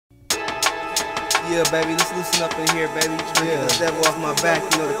Yeah, baby, let's loosen up in here, baby. Yeah, the devil off my back,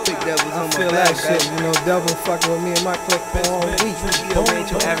 you know, the quick devil's on my feel back, that shit, you know, devil fucking with me and my click all week. Yeah, we ain't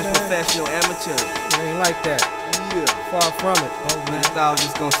your average professional amateur. It ain't like that. Yeah. Far from it. Man, I thought I was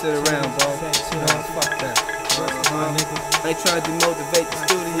just gonna sit around, bro. Nah, fuck that. I ain't trying to demotivate the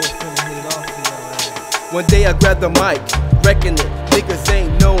studio. One day I grabbed the mic, wrecking it. Niggas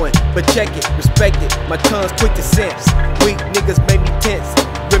ain't knowing, but check it, respect it. My tongue's quick to sense. Weak niggas make me tense.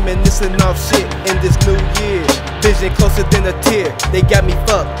 Reminiscing off shit in this new year. Vision closer than a tear. They got me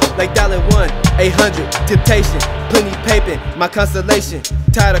fucked like dialing 1-800. Temptation, plenty paping, my constellation.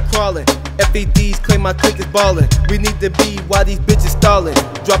 Tired of crawling. FEDs claim my clique is ballin'. We need to be while these bitches stallin'.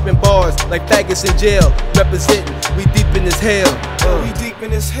 Dropping bars like faggots in jail. Representing, we deep in this hell. We deep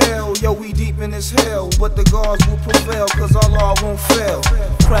in this hell, yo, we deep in this hell. But the gods will prevail, cause our law won't fail.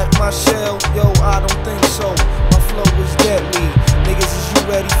 Crack my shell, yo, I don't think so. My flow is deadly. Niggas, is you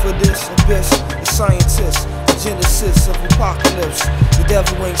ready for this? Abyss, the scientists, the genesis of apocalypse. The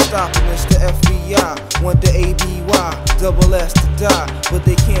devil ain't stopping us, the FBI. Want the ABY, double S to die. But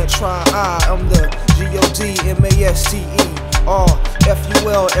they can't try I'm the GODMASTE.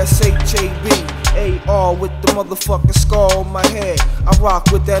 FULSHAB AR with the motherfucking scar on my head. I rock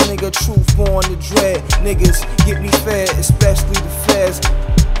with that nigga Truth Born to Dread. Niggas get me fed, especially the feds.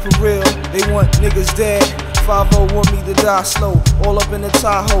 For real, they want niggas dead. 5-0 want me to die slow, all up in the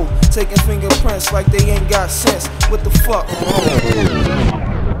Tahoe, taking fingerprints like they ain't got sense. What the fuck?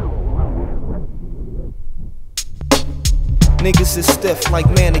 Niggas is stiff like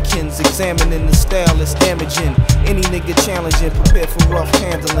mannequins, examining the style is damaging. Any nigga challenging, prepare for rough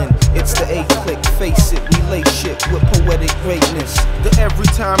handling. It's the A-click, face it, we lay shit with poetic greatness. The every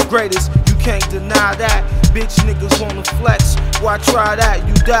time greatest, you can't deny that. Bitch niggas wanna flex, why try that?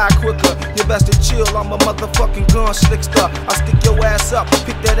 You die quicker, you best to chill, I'm a motherfucking gun slickster. I stick your ass up,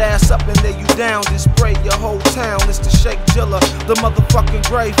 pick that ass up and lay you down. Then spray your whole town, it's the Shake Jilla, the motherfucking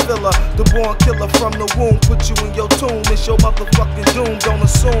grave filler. The born killer from the womb, put you in your tomb, it's your motherfucking doom. Don't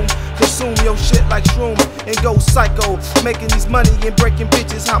assume, consume your shit like shroom and go psycho. Making these money and breaking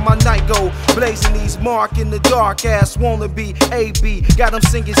bitches, how my night go. Blazing these mark in the dark ass wannabe AB. Got them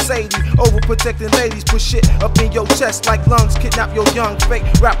singing Sadie, overprotecting ladies. Put shit up in your chest like lungs. Kidnap your young fake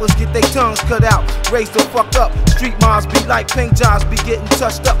rappers, get their tongues cut out. Raise the fuck up, street moms be like paint jobs, be getting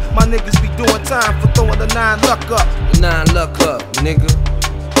touched up. My niggas be doing time for throwing the 9 luck up. 9 luck up, nigga.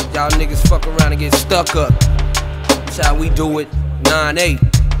 Y'all niggas fuck around and get stuck up. That's how we do it, 9-8.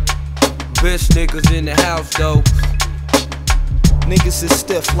 Bitch niggas in the house though. Niggas is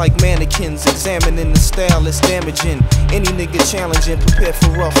stiff like mannequins, examining the style is damaging. Any nigga challenging, prepare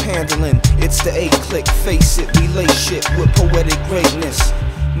for rough handling. It's the A-click, face it, we lay shit with poetic greatness.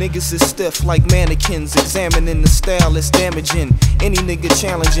 Niggas is stiff like mannequins, examining the style is damaging. Any nigga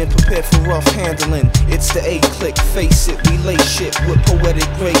challenging, prepare for rough handling. It's the A-click, face it, we lay shit with poetic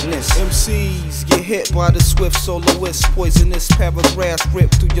greatness. MCs get hit by the swift soloist, poisonous paragraphs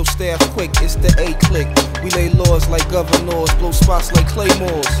rip through your staff quick. It's the A-click, we lay laws like governors, blow spots like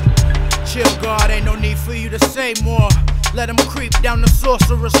claymores. Chill, God, ain't no need for you to say more. Let them creep down the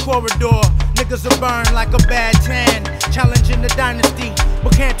sorcerer's corridor. Niggas will burn like a bad tan. Challenging the dynasty,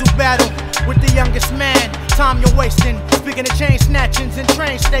 but can't do battle with the youngest man. Time you're wasting, speaking of chain snatchings in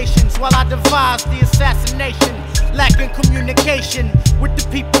train stations, while I devise the assassination. Lacking communication with the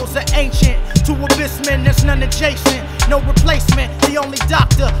peoples of ancient. To abyssmen, there's none adjacent. No replacement, the only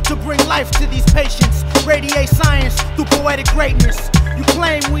doctor to bring life to these patients. Radiate science through poetic greatness. You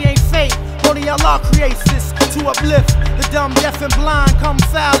claim we ain't fake, only Allah creates this to uplift the dumb, deaf, and blind. Come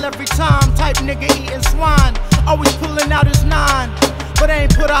foul every time, type nigga eating swine. Always pulling out his 9, but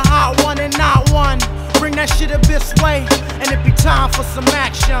ain't put a hot one in not one. Bring that shit Abyss way, and it be time for some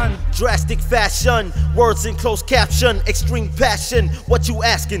action. Drastic fashion, words in closed caption, extreme passion. What you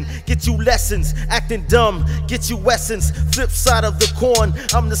asking? Get you lessons. Acting dumb, get you essence. Flip side of the coin,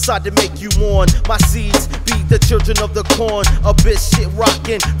 I'm the side to make you mourn. My seeds be the children of the corn. Abyss shit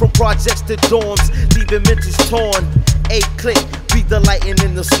rocking, from projects to dorms, leaving mentals torn. A-click, be the lightning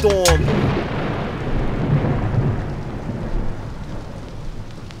in the storm.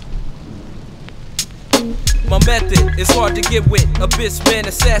 My method is hard to get with. Abyss man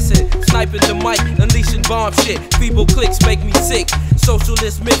assassin, sniping the mic, unleashing bomb shit. Feeble clicks make me sick.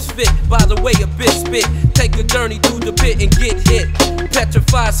 Socialist misfit, by the way Abyss spit. Take a journey through the pit and get hit.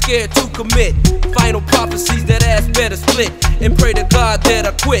 Petrified, scared to commit. Final prophecies that ass better split. And pray to God that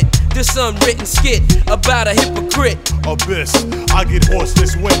I quit. this unwritten skit about a hypocrite. Abyss, I get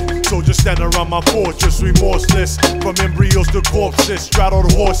horseless when soldiers stand around my fortress, remorseless. From embryos to corpses,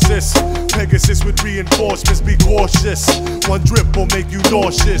 straddled horses. Pegasus with reinforcements, be cautious. One drip will make you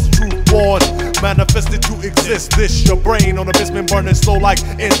nauseous. Truth born, manifested to exist. This your brain on abyss been burning slow like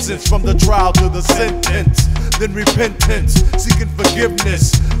incense. From the trial to the sentence, then repentance, seeking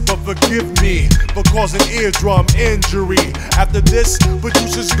forgiveness. But forgive me for causing eardrum injury. After this,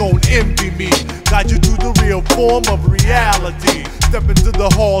 producers gon' envy me. Guide you to the real form of reality. Step into the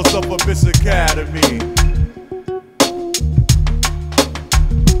halls of Abyss Academy.